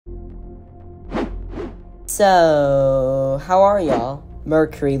So, how are y'all?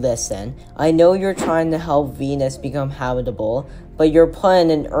 Mercury, listen. I know you're trying to help Venus become habitable, but you're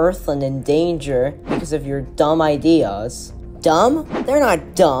putting an Earthling in danger because of your dumb ideas. Dumb? They're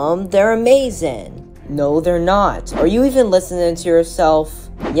not dumb, they're amazing. No, they're not. Are you even listening to yourself?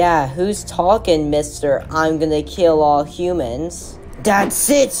 Yeah, who's talking, mister? I'm gonna kill all humans. That's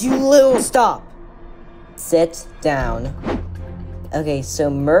it, you little stop! Sit down. Okay, so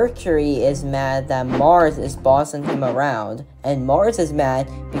Mercury is mad that Mars is bossing him around, and Mars is mad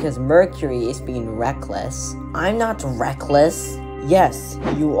because Mercury is being reckless. I'm not reckless. Yes,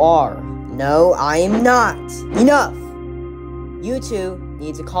 you are. No, I am not. Enough! You two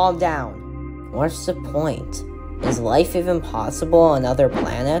need to calm down. What's the point? Is life even possible on other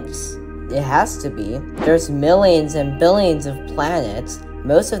planets? It has to be. There's millions and billions of planets.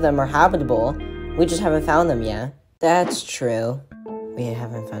 Most of them are habitable. We just haven't found them yet. That's true. We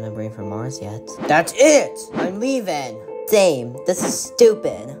haven't found a brain for Mars yet. That's it! I'm leaving! Same. This is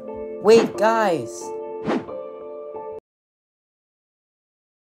stupid. Wait, guys.